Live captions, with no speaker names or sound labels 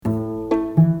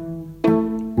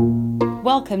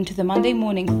Welcome to the Monday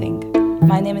Morning Thing.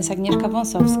 My name is Agnieszka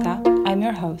Wąsowska, I'm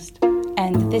your host,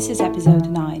 and this is episode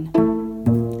 9.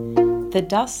 The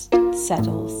dust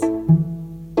settles.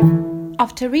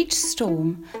 After each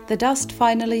storm, the dust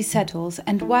finally settles,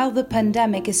 and while the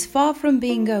pandemic is far from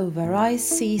being over, I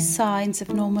see signs of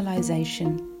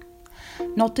normalization.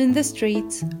 Not in the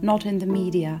streets, not in the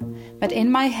media, but in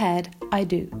my head, I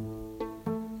do.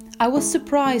 I was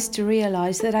surprised to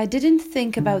realize that I didn't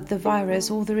think about the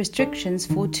virus or the restrictions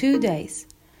for 2 days,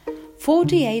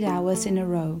 48 hours in a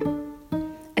row.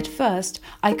 At first,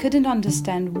 I couldn't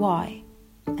understand why,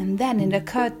 and then it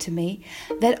occurred to me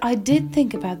that I did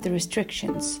think about the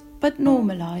restrictions, but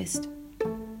normalized.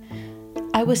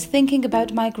 I was thinking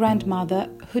about my grandmother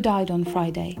who died on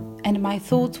Friday, and my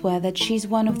thoughts were that she's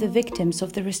one of the victims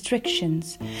of the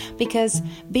restrictions, because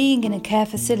being in a care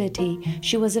facility,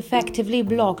 she was effectively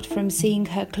blocked from seeing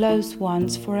her close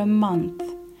ones for a month,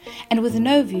 and with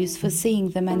no views for seeing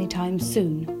them anytime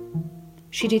soon.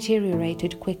 She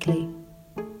deteriorated quickly.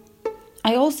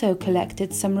 I also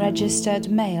collected some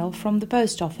registered mail from the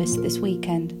post office this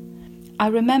weekend. I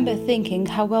remember thinking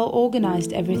how well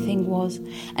organized everything was,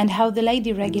 and how the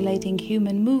lady regulating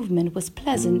human movement was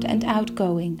pleasant and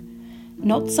outgoing.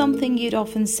 Not something you'd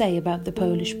often say about the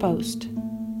Polish post.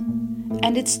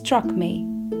 And it struck me.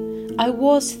 I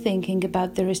was thinking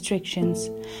about the restrictions,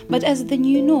 but as the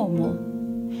new normal.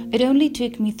 It only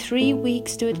took me 3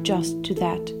 weeks to adjust to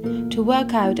that, to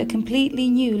work out a completely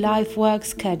new life-work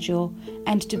schedule,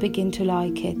 and to begin to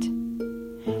like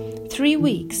it. 3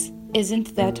 weeks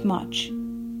isn't that much.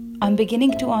 I'm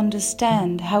beginning to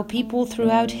understand how people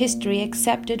throughout history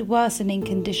accepted worsening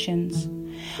conditions.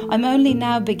 I'm only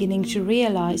now beginning to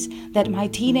realize that my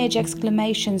teenage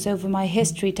exclamations over my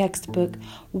history textbook,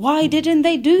 "Why didn't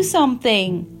they do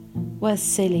something?" were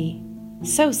silly.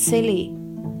 So silly.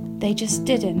 They just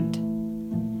didn't.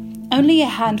 Only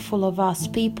a handful of us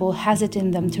people has it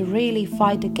in them to really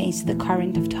fight against the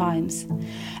current of times.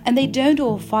 And they don't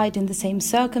all fight in the same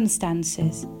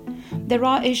circumstances. There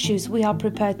are issues we are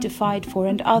prepared to fight for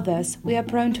and others we are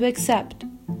prone to accept.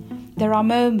 There are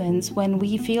moments when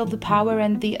we feel the power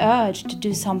and the urge to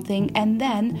do something, and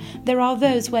then there are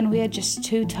those when we are just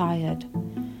too tired.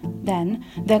 Then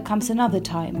there comes another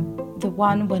time, the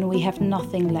one when we have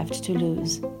nothing left to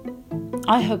lose.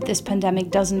 I hope this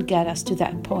pandemic doesn't get us to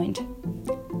that point.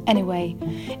 Anyway,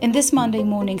 in this Monday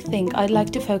morning thing, I'd like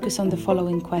to focus on the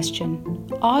following question.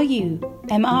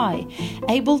 Am I,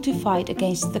 able to fight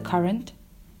against the current?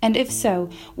 And if so,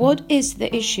 what is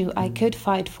the issue I could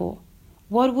fight for?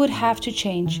 What would have to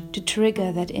change to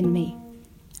trigger that in me?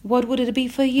 What would it be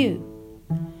for you?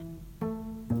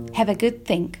 Have a good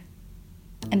think.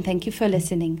 And thank you for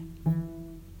listening.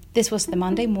 This was the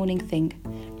Monday Morning Thing,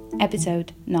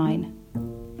 episode 9.